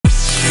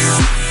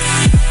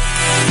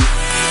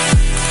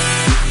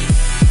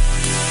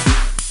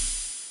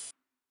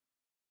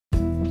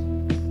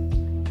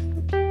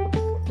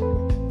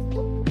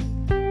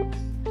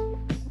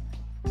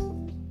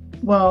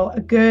Well,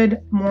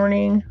 good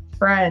morning,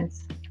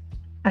 friends.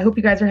 I hope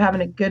you guys are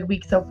having a good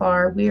week so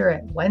far. We are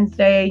at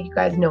Wednesday. You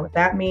guys know what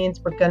that means.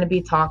 We're going to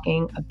be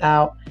talking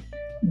about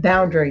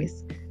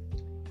boundaries.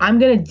 I'm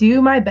going to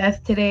do my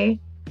best today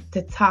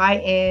to tie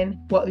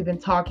in what we've been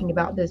talking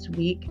about this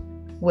week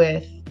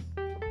with,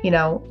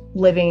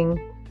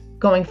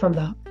 going from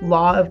the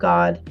law of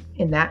God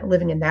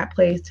living in that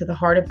place to the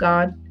heart of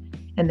God.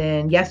 And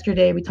then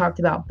yesterday we talked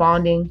about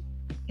bonding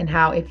and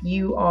how if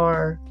you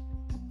are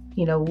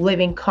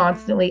living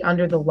constantly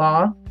under the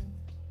law,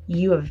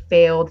 you have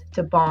failed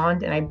to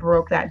bond. And I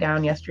broke that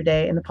down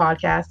yesterday in the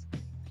podcast.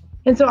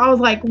 And so I was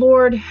like,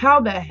 Lord, how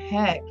the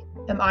heck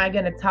am I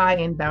going to tie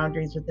in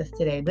boundaries with this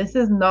today? This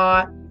is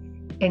not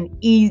an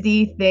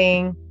easy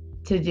thing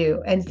to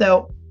do. And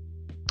so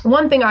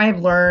one thing I have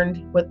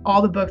learned with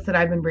all the books that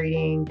I've been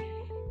reading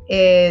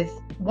is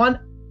one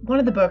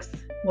of the books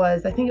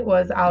was, I think it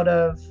was out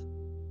of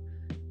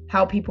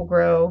How People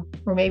Grow,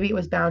 or maybe it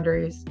was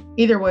Boundaries.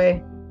 Either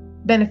way,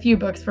 been a few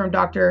books from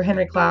Dr.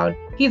 Henry Cloud.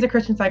 He's a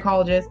Christian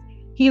psychologist.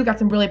 He's got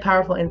some really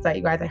powerful insight,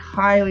 you guys. I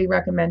highly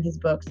recommend his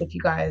books if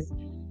you guys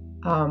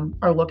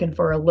are looking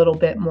for a little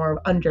bit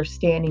more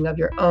understanding of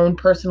your own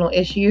personal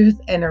issues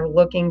and are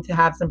looking to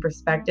have some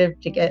perspective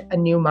to get a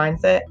new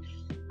mindset.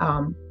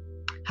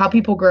 How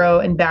People Grow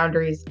and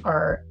Boundaries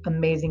are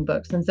amazing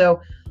books. And so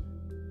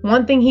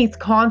one thing he's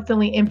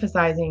constantly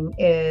emphasizing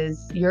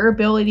is your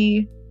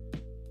ability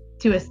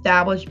to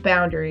establish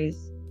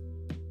boundaries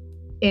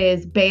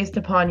is based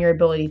upon your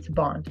ability to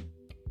bond.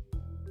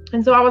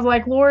 And so I was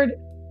like, Lord,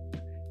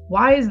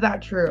 why is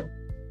that true?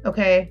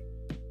 Okay.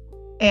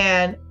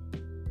 And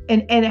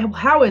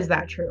how is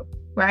that true?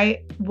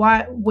 Right?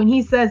 Why, when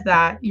he says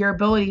that your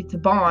ability to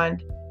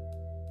bond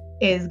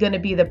is going to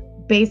be the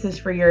basis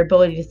for your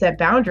ability to set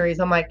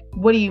boundaries, I'm like,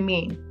 what do you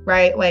mean?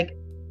 Right? Like,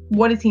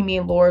 what does he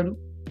mean, Lord?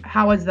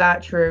 How is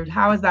that true?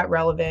 How is that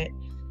relevant?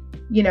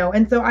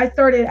 And so I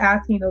started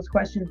asking those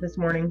questions this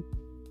morning.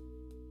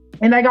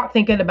 And I got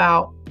thinking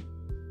about,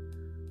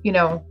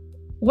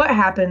 what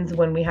happens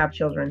when we have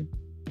children?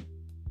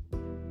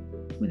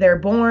 They're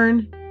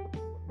born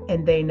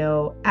and they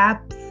know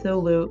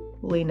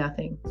absolutely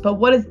nothing. But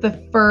what is the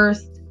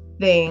first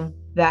thing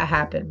that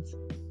happens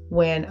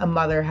when a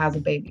mother has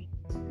a baby?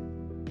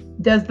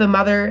 Does the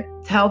mother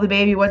tell the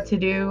baby what to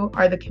do?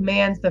 Are the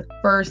commands the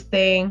first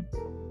thing,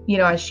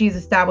 as she's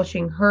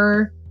establishing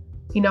her,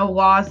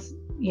 laws,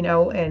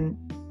 and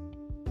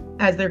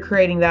as they're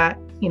creating that,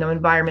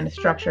 environment and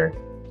structure?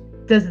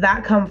 Does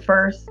that come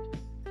first?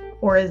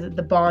 Or is it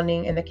the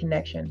bonding and the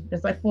connection?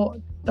 It's like, well,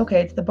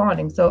 okay, it's the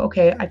bonding. So,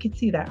 okay, I could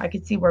see that. I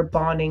could see where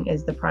bonding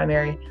is the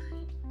primary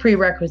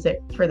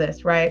prerequisite for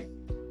this, right?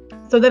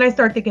 So then I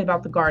start thinking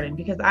about the garden,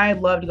 because I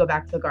love to go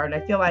back to the garden.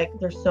 I feel like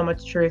there's so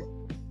much truth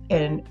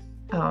and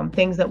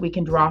things that we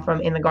can draw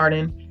from in the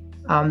garden.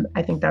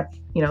 I think that's,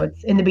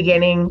 it's in the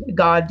beginning,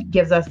 God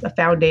gives us a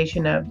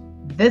foundation of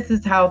this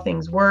is how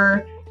things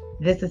were.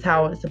 This is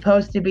how it's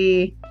supposed to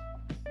be.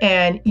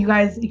 And you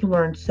guys, you can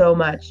learn so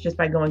much just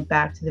by going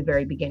back to the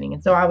very beginning.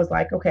 And so I was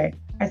like, okay,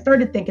 I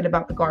started thinking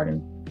about the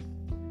garden.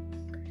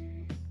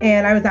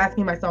 And I was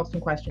asking myself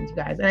some questions, you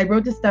guys. And I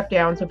wrote this stuff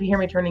down. So if you hear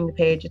me turning the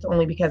page, it's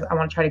only because I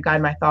want to try to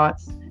guide my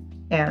thoughts.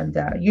 And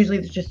usually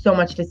there's just so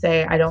much to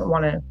say. I don't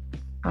want to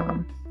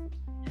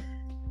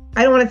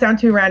sound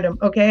too random,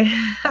 okay?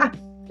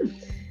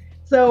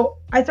 So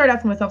I started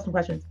asking myself some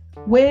questions.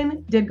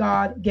 When did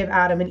God give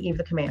Adam and Eve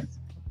the commands?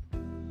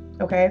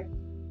 Okay.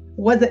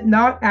 Was it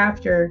not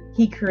after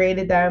he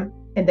created them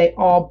and they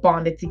all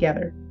bonded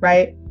together,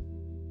 right?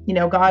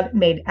 God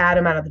made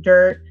Adam out of the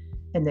dirt,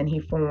 and then he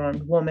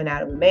formed woman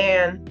out of a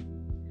man,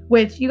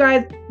 which, you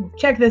guys,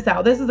 check this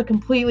out. This is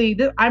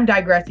I'm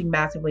digressing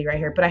massively right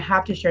here, but I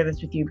have to share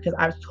this with you because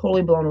I was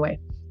totally blown away.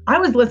 I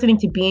was listening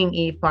to Being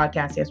Eve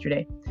podcast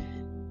yesterday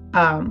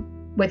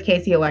with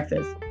Casey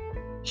Alexis.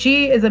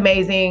 She is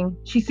amazing.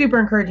 She's super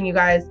encouraging, you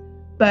guys,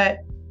 but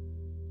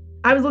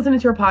I was listening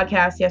to her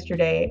podcast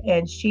yesterday,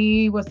 and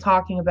she was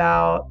talking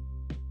about,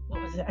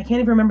 what was it? I can't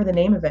even remember the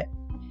name of it.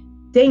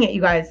 Dang it,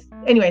 you guys.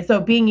 Anyway,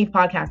 so Being Eve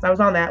podcast, I was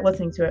on that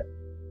listening to it.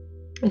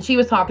 And she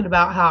was talking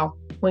about how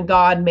when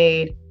God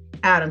made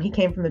Adam, he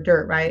came from the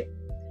dirt, right?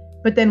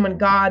 But then when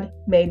God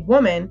made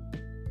woman,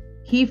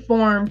 he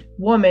formed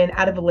woman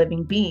out of a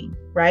living being,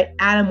 right?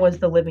 Adam was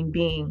the living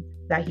being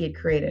that he had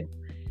created.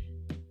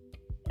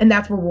 And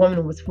that's where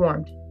woman was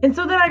formed. And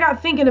so then I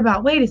got thinking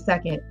about, wait a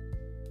second.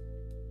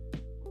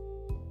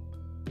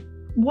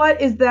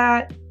 What is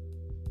that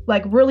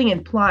like really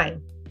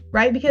implying,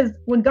 right? Because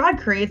when God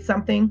creates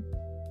something,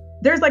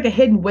 there's like a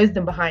hidden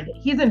wisdom behind it.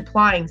 He's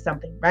implying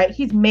something, right?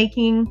 He's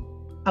making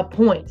a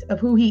point of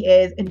who he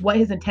is and what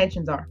his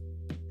intentions are.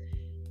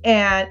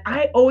 And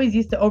I always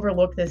used to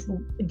overlook this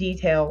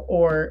detail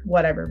or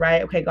whatever,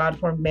 right? Okay, God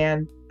formed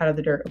man out of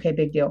the dirt. Okay,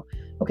 big deal.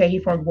 Okay, he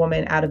formed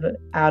woman out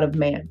of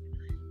man.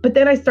 But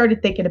then I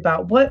started thinking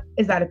about, what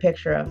is that a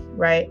picture of,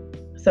 right?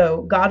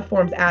 So God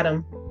forms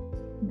Adam,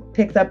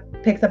 picks up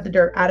the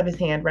dirt out of his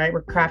hand, right?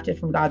 We're crafted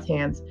from God's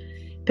hands.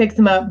 Picks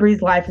him up,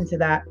 breathes life into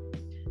that,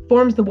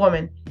 forms the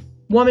woman.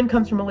 Woman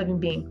comes from a living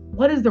being.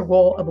 what is the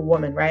role of a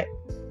woman, right?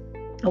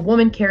 A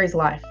woman carries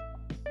life.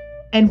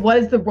 And what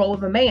is the role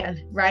of a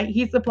man, right?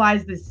 He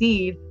supplies the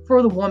seed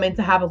for the woman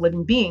to have a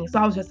living being. So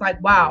I was just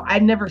like, wow, I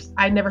never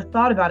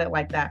thought about it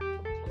like that.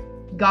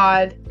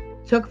 God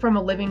took from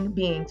a living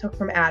being, took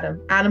from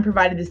Adam. Adam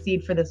provided the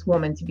seed for this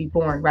woman to be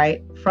born,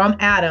 right? From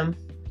Adam,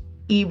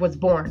 Eve was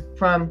born,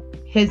 from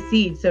his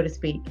seed, so to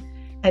speak.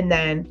 And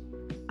then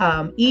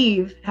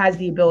Eve has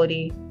the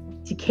ability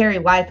to carry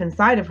life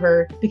inside of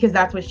her because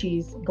that's what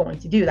she's going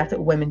to do. That's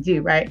what women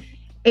do, right?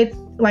 It's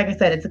like I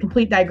said, it's a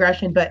complete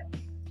digression, but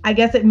I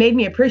guess it made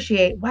me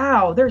appreciate,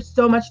 wow, there's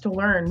so much to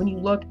learn when you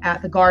look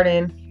at the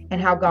garden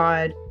and how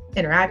God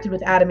interacted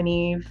with Adam and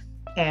Eve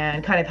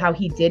and kind of how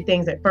he did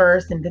things at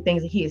first and the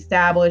things that he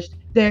established.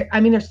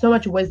 There's so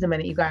much wisdom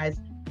in it, you guys.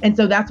 And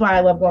so that's why I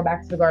love going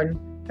back to the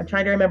garden. I'm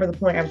trying to remember the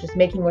point I was just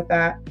making with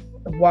that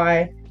of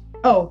why.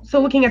 Oh,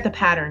 so looking at the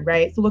pattern,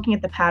 right? So looking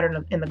at the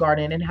pattern in the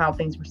garden and how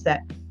things were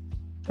set.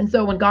 And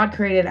so when God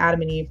created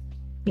Adam and Eve,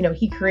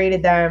 he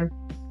created them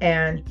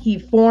and he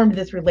formed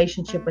this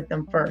relationship with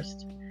them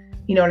first.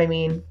 You know what I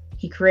mean?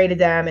 He created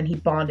them and he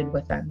bonded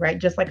with them, right?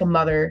 Just like a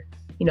mother,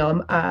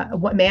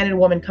 man and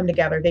woman come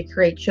together, they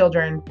create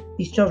children.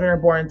 These children are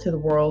born into the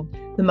world.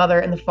 The mother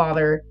and the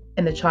father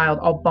and the child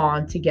all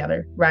bond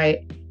together,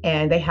 right?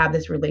 And they have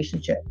this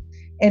relationship.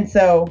 And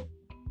so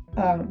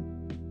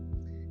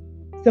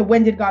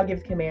when did God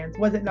give commands?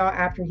 Was it not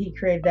after he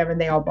created them and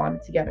they all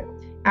bonded together?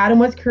 Adam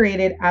was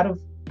created out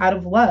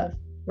of love,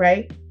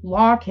 right?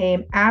 Law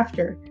came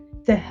after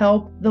to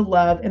help the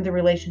love and the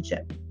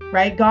relationship,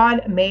 right?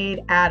 God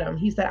made Adam.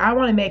 He said, I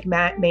want to make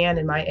man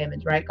in my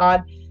image, right?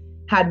 God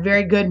had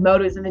very good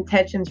motives and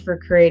intentions for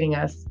creating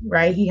us,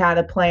 right? He had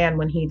a plan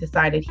when he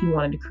decided he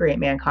wanted to create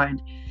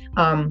mankind.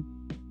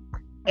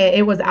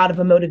 It was out of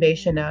a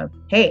motivation of,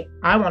 hey,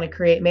 I want to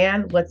create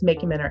man. Let's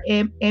make him in our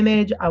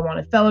image. I want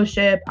a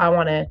fellowship. I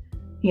want to,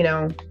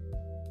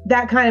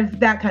 that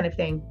kind of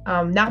thing.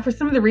 Not for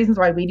some of the reasons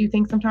why we do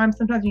things sometimes.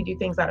 Sometimes we do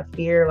things out of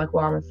fear, like,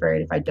 well, I'm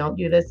afraid if I don't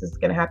do this, this is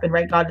going to happen,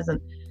 right? God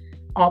doesn't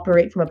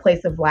operate from a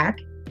place of lack.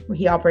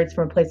 He operates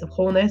from a place of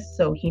wholeness.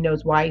 So he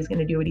knows why he's going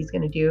to do what he's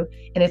going to do.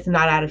 And it's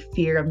not out of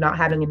fear of not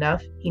having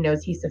enough. He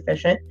knows he's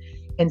sufficient.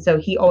 And so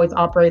he always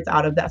operates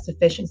out of that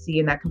sufficiency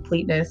and that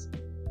completeness.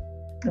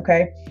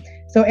 Okay.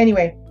 So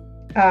anyway,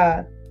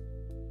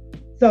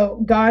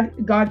 so God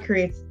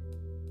creates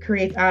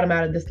Adam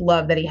out of this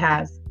love that he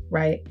has,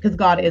 right? Because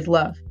God is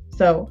love.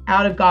 So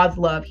out of God's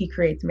love, he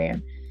creates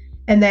man.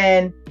 And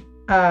then,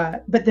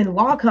 but then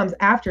law comes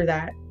after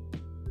that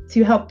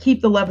to help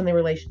keep the love in the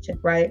relationship,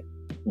 right?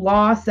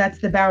 Law sets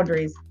the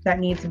boundaries that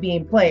need to be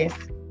in place,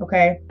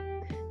 okay?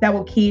 That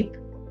will keep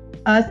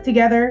us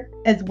together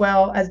as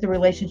well as the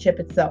relationship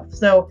itself.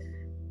 So,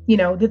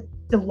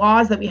 the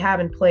laws that we have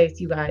in place,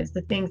 you guys,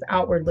 the things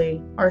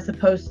outwardly are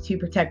supposed to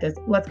protect us.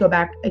 Let's go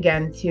back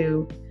again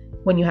to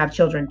when you have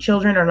children.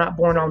 Children are not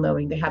born all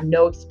knowing. They have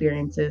no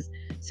experiences.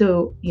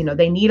 So,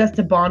 they need us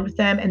to bond with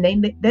them. And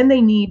then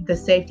they need the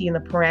safety and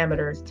the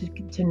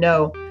parameters to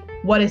know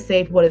what is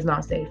safe, what is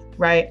not safe,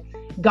 right?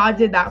 God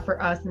did that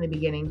for us in the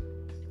beginning.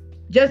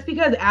 Just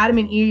because Adam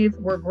and Eve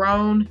were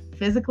grown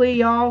physically,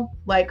 y'all,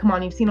 like, come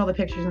on, you've seen all the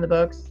pictures in the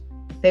books.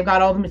 They've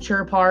got all the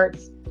mature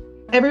parts.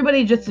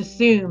 Everybody just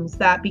assumes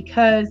that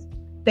because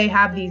they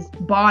have these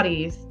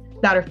bodies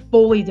that are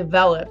fully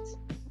developed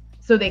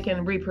so they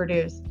can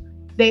reproduce,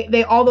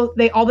 they all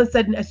of a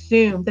sudden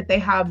assume that they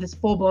have this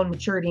full-blown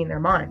maturity in their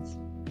minds,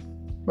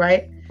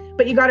 right?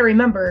 But you got to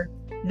remember,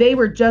 they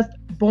were just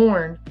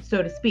born,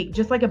 so to speak.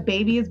 Just like a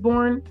baby is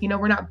born,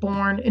 we're not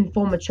born in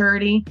full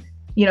maturity,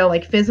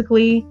 like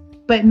physically,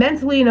 but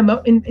mentally and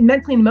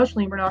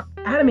emotionally, we're not.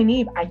 Adam and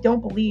Eve, I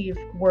don't believe,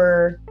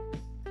 were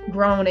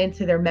grown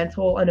into their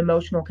mental and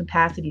emotional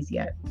capacities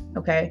yet.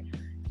 Okay.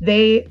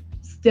 They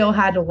still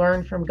had to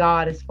learn from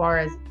God as far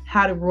as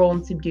how to rule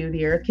and subdue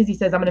the earth, because he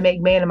says, I'm going to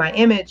make man in my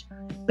image.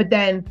 But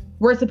then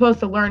we're supposed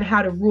to learn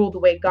how to rule the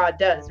way God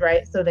does,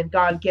 right? So then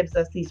God gives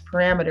us these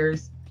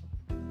parameters.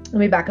 Let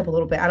me back up a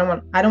little bit. I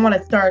don't want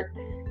to start.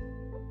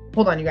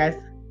 Hold on, you guys.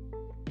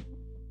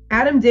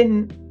 Adam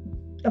didn't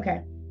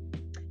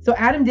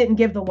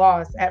give the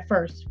laws at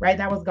first, right?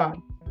 That was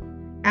God.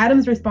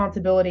 Adam's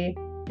responsibility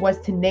was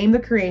to name the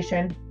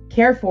creation,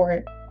 care for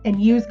it,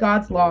 and use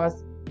God's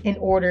laws in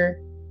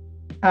order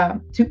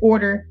to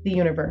order the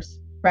universe,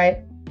 right?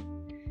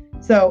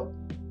 So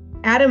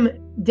Adam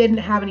didn't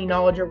have any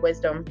knowledge or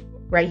wisdom,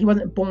 right? He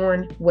wasn't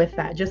born with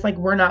that, just like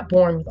we're not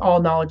born with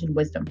all knowledge and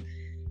wisdom,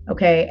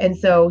 okay? And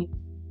so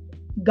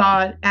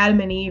God, Adam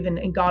and Eve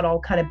and God all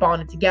kind of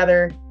bonded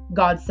together.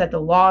 God set the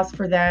laws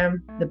for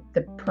them,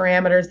 the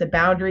parameters, the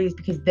boundaries,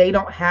 because they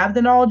don't have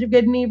the knowledge of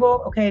good and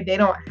evil, okay? They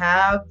don't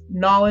have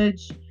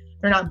knowledge.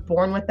 They're not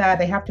born with that.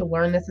 They have to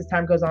learn this as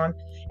time goes on.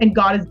 And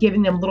God is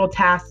giving them little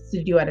tasks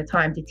to do at a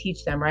time to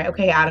teach them, right?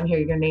 Okay, Adam, here,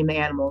 you're going to name the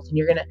animals, and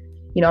you're going to,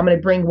 I'm going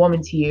to bring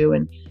woman to you,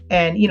 and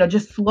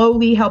just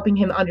slowly helping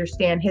him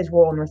understand his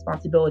role and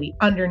responsibility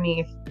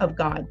underneath of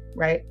God,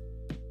 right?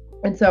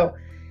 And so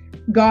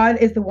God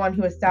is the one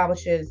who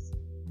establishes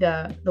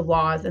the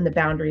laws and the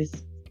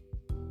boundaries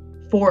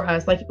for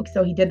us. Like,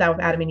 so he did that with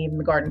Adam and Eve in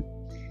the garden.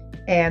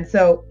 And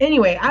so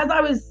anyway, as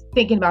I was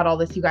thinking about all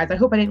this, you guys, I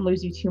hope I didn't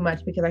lose you too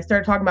much, because I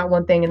started talking about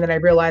one thing and then I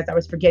realized I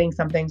was forgetting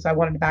something. So I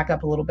wanted to back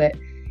up a little bit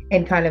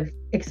and kind of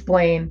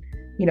explain,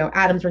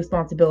 Adam's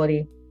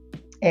responsibility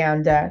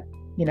and,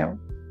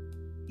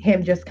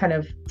 him just kind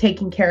of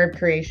taking care of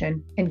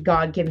creation and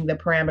God giving the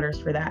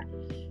parameters for that.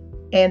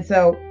 And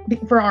so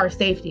for our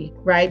safety,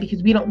 right?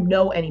 Because we don't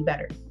know any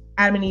better.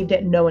 Adam and Eve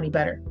didn't know any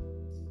better.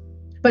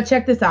 But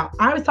check this out.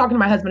 I was talking to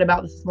my husband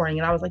about this morning,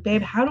 and I was like,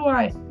 babe, how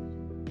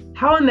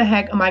in the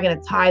heck am I going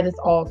to tie this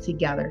all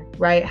together,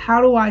 right?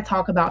 How do I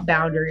talk about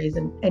boundaries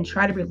and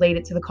try to relate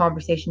it to the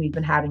conversation we've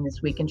been having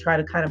this week and try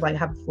to kind of like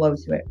have a flow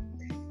to it?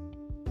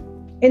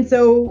 And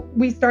so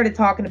we started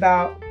talking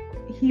about,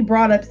 he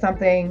brought up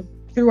something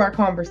through our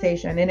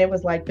conversation, and it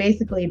was like,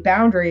 basically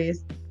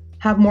boundaries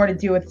have more to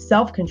do with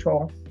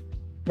self-control,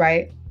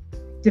 right?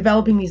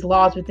 Developing these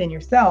laws within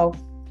yourself,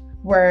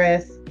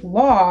 whereas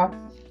law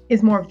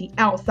is more of the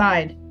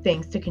outside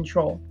things to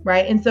control,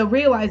 right? And so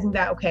realizing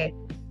that, okay,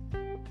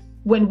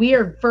 when we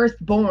are first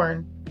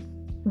born,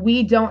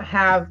 we don't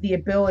have the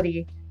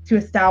ability to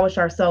establish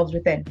ourselves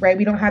within, right?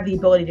 We don't have the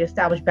ability to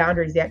establish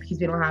boundaries yet because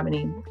we don't have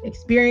any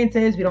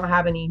experiences. We don't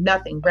have any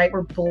nothing, right?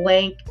 We're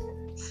blank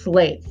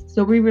slates.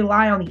 So we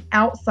rely on the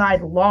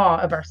outside law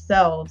of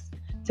ourselves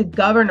to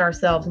govern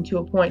ourselves into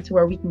a point to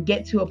where we can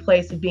get to a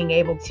place of being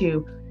able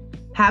to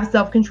have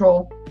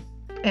self-control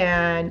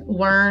and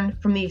learn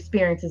from the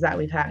experiences that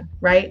we've had,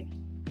 right?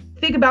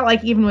 Think about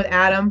like even with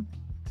Adam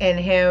and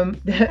him,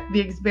 the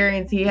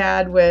experience he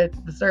had with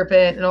the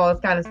serpent and all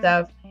this kind of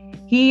stuff.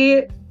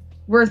 He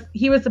was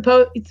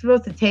supposed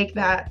to take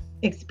that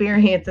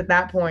experience at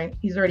that point.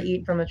 He's already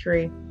eaten from the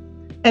tree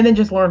and then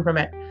just learn from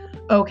it.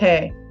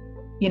 Okay,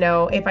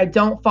 if I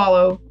don't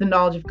follow the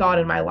knowledge of God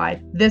in my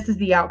life, this is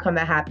the outcome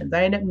that happens.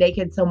 I end up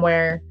naked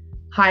somewhere,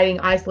 hiding,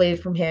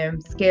 isolated from him,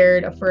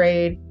 scared,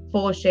 afraid,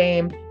 full of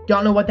shame,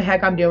 don't know what the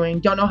heck I'm doing,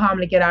 don't know how I'm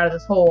going to get out of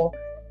this hole.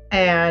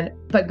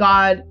 But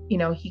God,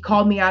 he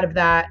called me out of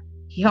that.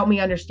 He helped me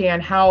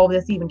understand how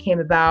this even came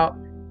about.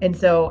 And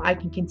so I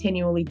can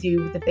continually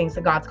do the things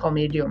that God's called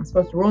me to do. I'm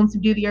supposed to rule and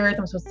subdue the earth.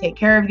 I'm supposed to take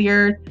care of the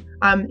earth,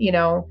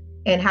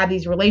 and have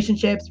these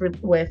relationships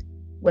with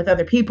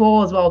other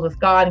people as well as with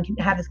God, and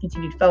have this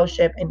continued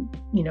fellowship and,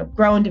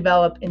 grow and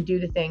develop and do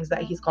the things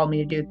that he's called me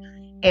to do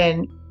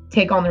and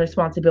take on the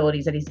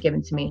responsibilities that he's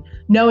given to me,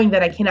 knowing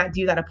that I cannot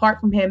do that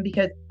apart from him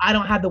because I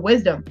don't have the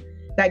wisdom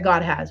that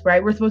God has,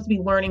 right? We're supposed to be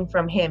learning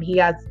from him. He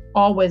has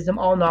all wisdom,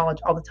 all knowledge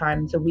all the time.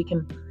 And so we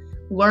can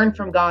learn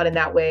from God in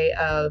that way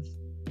of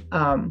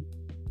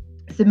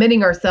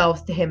submitting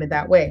ourselves to him in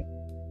that way.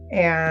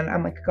 And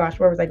I'm like, gosh,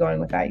 where was I going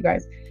with that, you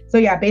guys? So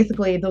yeah,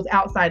 basically those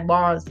outside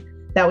laws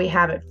that we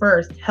have at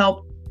first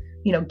help,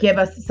 give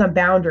us some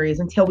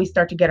boundaries until we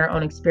start to get our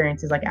own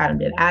experiences like Adam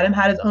did. Adam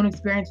had his own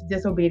experience with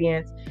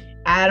disobedience.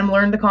 Adam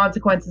learned the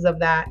consequences of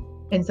that.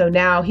 And so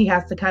now he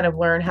has to kind of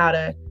learn how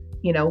to,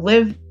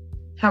 live,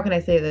 how can I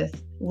say this?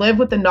 Live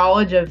with the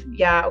knowledge of,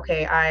 yeah,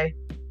 okay, I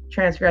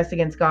transgressed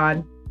against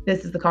God.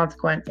 This is the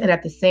consequence. And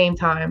at the same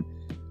time,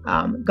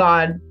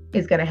 God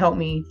is going to help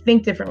me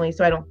think differently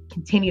so I don't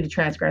continue to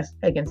transgress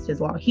against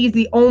his law. He's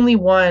the only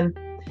one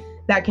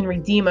that can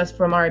redeem us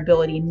from our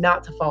ability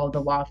not to follow the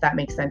law, if that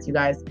makes sense, you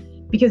guys.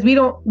 Because we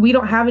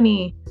don't have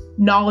any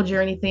knowledge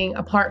or anything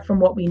apart from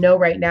what we know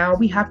right now.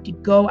 We have to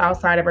go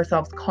outside of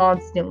ourselves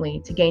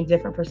constantly to gain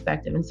different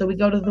perspective. And so we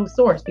go to the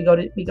source, we go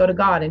to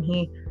God, and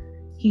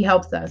he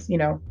helps us,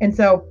 And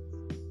so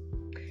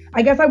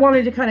I guess I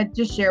wanted to kind of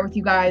just share with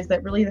you guys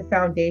that really the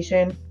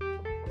foundation,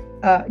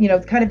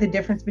 it's kind of the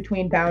difference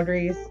between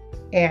boundaries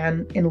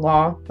and in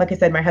law. Like I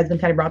said, my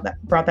husband kind of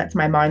brought that to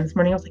my mind this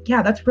morning. I was like,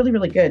 yeah, that's really,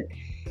 really good.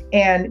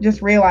 And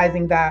just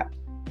realizing that,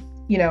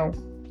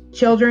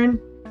 children,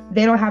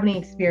 they don't have any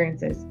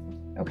experiences.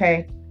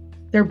 Okay.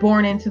 They're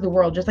born into the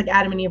world just like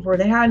Adam and Eve were.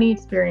 They had any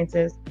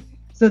experiences.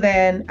 So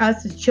then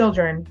us as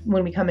children,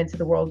 when we come into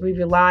the world, we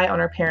rely on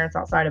our parents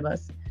outside of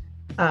us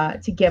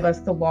to give us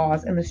the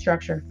laws and the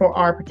structure for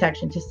our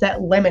protection, to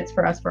set limits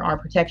for us for our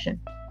protection.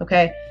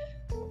 Okay.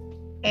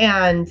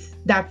 And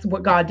that's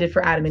what God did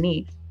for Adam and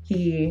Eve.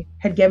 He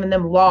had given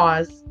them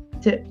laws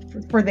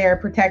for their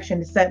protection,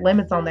 to set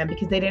limits on them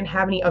because they didn't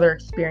have any other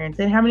experience.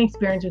 They didn't have any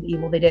experience with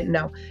evil. They didn't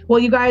know. Well,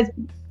 you guys,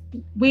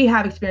 we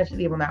have experience with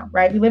evil now,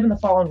 right? We live in the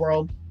fallen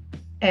world.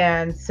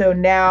 And so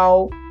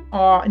now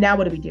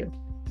what do we do,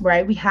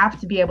 right? We have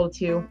to be able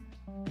to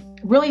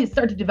really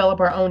start to develop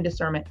our own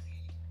discernment.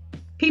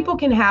 People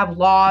can have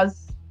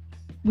laws.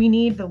 We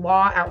need the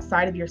law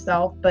outside of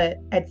yourself, but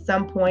at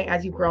some point,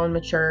 as you grow and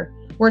mature,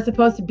 we're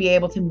supposed to be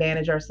able to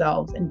manage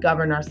ourselves and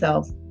govern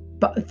ourselves,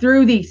 but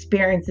through the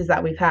experiences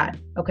that we've had,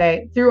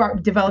 okay? Through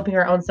developing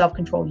our own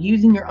self-control,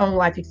 using your own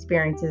life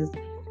experiences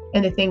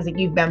and the things that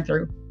you've been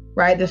through,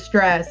 right? The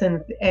stress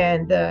and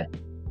the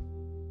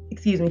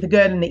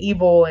good and the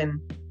evil, and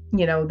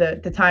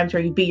the times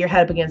where you beat your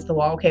head up against the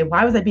wall. Okay,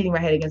 why was I beating my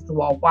head against the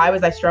wall? Why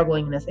was I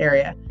struggling in this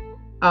area?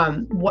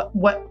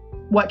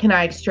 What can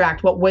I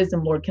extract? What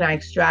wisdom, Lord, can I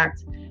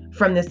extract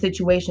from this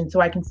situation so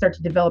I can start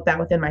to develop that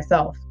within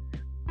myself?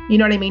 You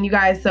know what I mean, you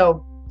guys?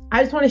 So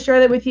I just want to share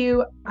that with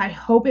you. I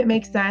hope it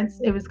makes sense.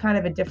 It was kind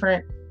of a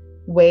different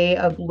way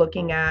of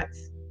looking at,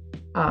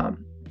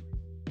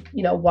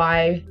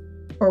 why,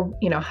 or,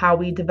 how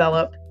we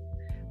develop,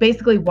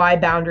 basically why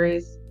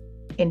boundaries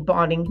and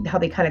bonding, how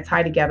they kind of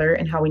tie together,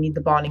 and how we need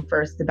the bonding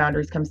first. The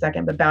boundaries come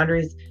second, but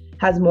boundaries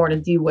has more to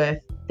do with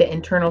the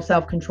internal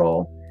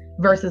self-control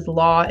versus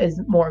law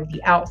is more of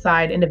the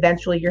outside. And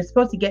eventually you're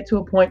supposed to get to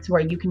a point to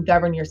where you can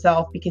govern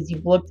yourself because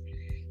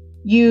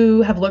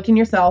you have looked in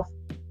yourself,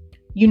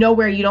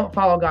 where you don't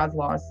follow God's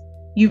laws.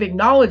 You've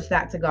acknowledged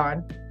that to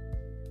God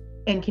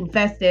and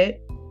confessed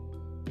it.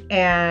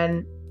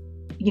 And,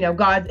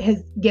 God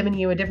has given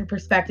you a different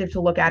perspective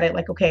to look at it.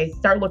 Like, okay,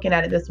 start looking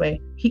at it this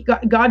way.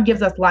 God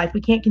gives us life.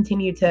 We can't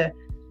continue to,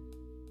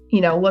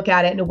 look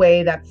at it in a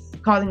way that's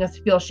causing us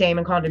to feel shame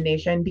and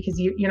condemnation, because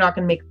you're not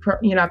going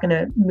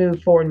to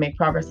move forward and make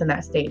progress in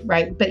that state.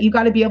 Right. But you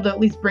got to be able to at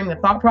least bring the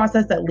thought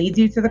process that leads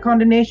you to the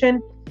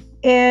condemnation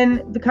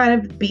and the kind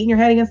of beating your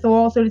head against the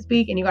wall, so to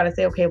speak. And you got to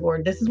say, okay,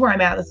 Lord, this is where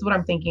I'm at. This is what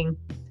I'm thinking.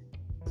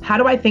 How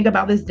do I think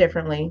about this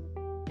differently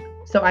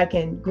so I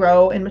can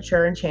grow and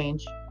mature and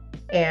change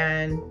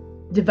and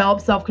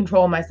develop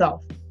self-control in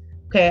myself?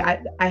 Okay,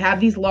 I have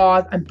these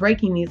laws. I'm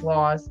breaking these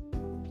laws.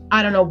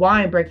 I don't know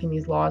why I'm breaking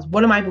these laws.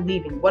 What am I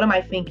believing? What am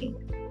I thinking?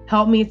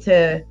 Help me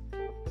to,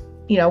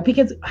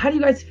 because how do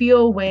you guys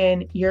feel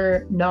when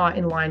you're not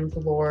in line with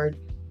the Lord?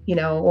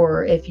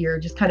 Or if you're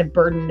just kind of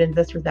burdened in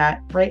this or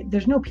that, right?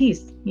 There's no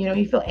peace. You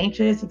feel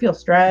anxious, you feel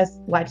stressed,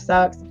 life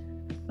sucks.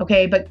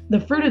 Okay, but the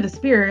fruit of the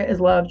Spirit is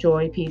love,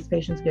 joy, peace,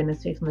 patience,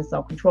 goodness, faithfulness,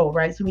 self-control,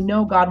 right? So we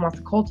know God wants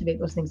to cultivate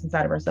those things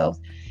inside of ourselves,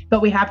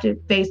 but we have to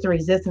face the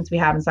resistance we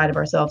have inside of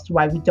ourselves to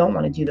why we don't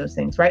want to do those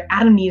things, right?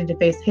 Adam needed to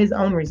face his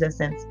own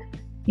resistance,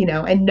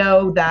 and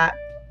know that,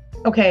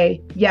 okay,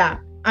 yeah,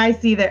 I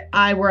see that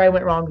where I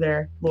went wrong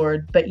there,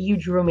 Lord, but you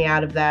drew me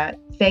out of that.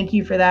 Thank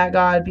you for that,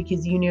 God,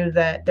 because you knew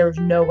that there was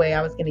no way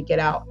I was going to get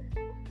out.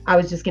 I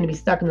was just going to be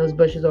stuck in those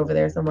bushes over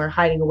there somewhere,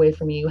 hiding away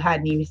from you. You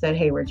hadn't even said,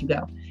 hey, where'd you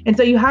go? And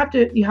so you have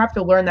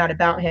to learn that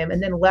about him,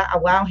 and then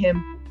allow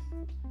him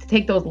to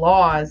take those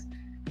laws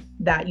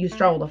that you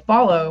struggle to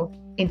follow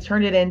and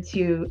turn it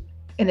into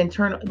an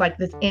internal, like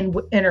this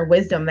inner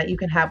wisdom that you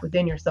can have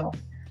within yourself,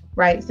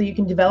 right? So you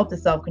can develop the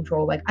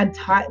self-control. Like, I'm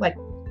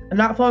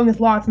not following this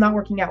law. It's not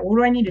working out. What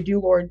do I need to do,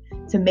 Lord,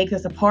 to make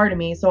this a part of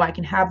me so I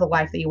can have the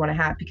life that you want to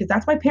have? Because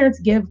that's why parents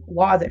give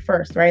laws at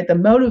first, right? The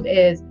motive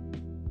is,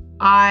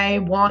 I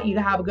want you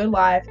to have a good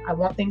life. I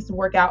want things to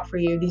work out for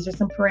you. These are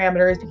some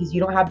parameters because you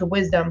don't have the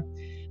wisdom.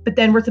 But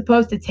then we're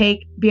supposed to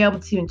be able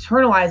to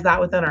internalize that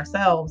within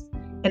ourselves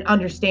and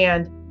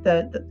understand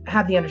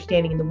have the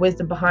understanding and the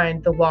wisdom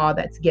behind the law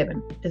that's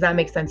given. Does that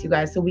make sense, you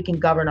guys? So we can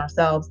govern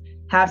ourselves,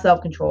 have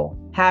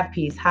self-control, have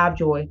peace, have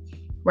joy,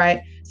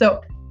 right?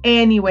 So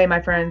anyway, my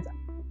friends,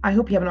 I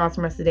hope you have an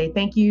awesome rest of the day.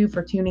 Thank you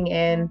for tuning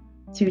in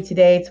to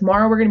today.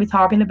 Tomorrow, we're going to be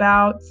talking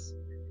about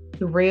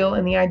the real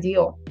and the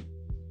ideal,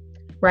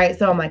 right?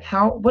 So I'm like,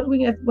 how are we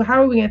going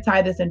to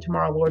tie this in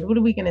tomorrow, Lord? What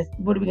are we going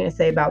to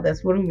say about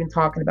this? What have we been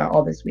talking about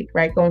all this week,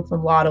 right? Going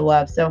from law to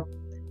love. So,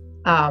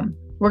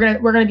 we're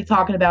going to be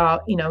talking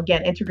about,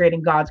 again,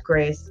 integrating God's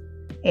grace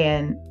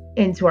and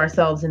into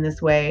ourselves in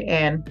this way.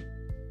 And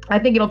I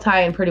think it'll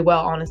tie in pretty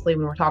well, honestly,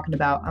 when we're talking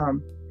about,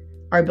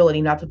 our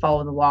ability not to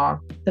follow the law,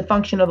 the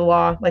function of the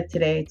law. Like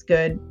today, it's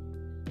good,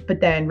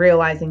 but then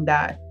realizing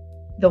that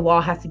the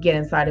law has to get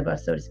inside of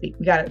us, so to speak.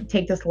 We got to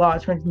take this law,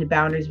 turn it into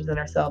boundaries within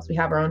ourselves. We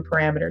have our own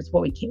parameters,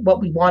 what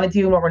we want to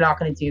do and what we're not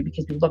going to do,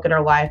 because we look at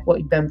our life, what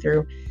we've been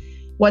through,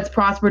 what's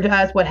prospered to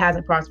us, what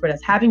hasn't prospered us,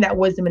 having that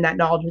wisdom and that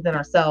knowledge within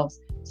ourselves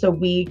so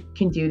we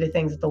can do the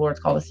things that the Lord's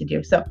called us to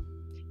do. So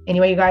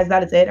anyway, you guys,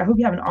 that is it. I hope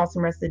you have an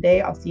awesome rest of the day.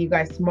 I'll see you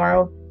guys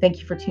tomorrow. Thank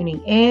you for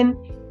tuning in,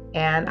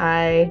 and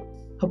I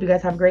hope you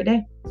guys have a great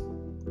day.